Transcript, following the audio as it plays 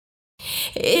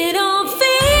It all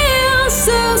feels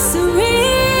so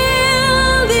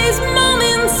surreal. These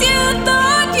moments you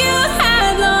thought you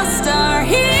had lost are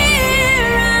here,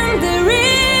 and they're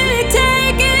really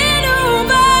taking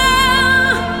over.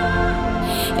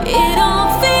 It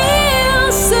all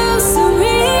feels so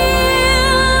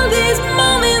surreal. These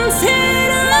moments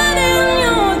hidden in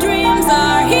your dreams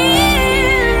are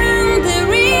here, and they're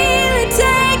really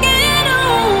taking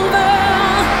over.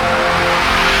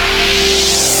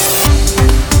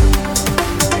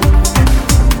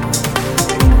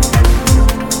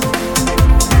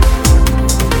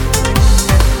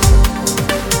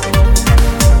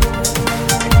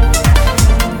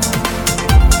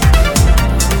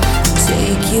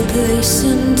 Take your place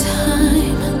in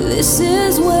time. This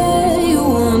is where you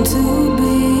want to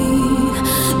be.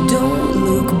 Don't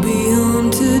look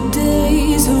beyond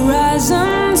today's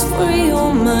horizons. Free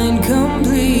your mind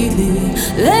completely.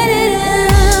 Let it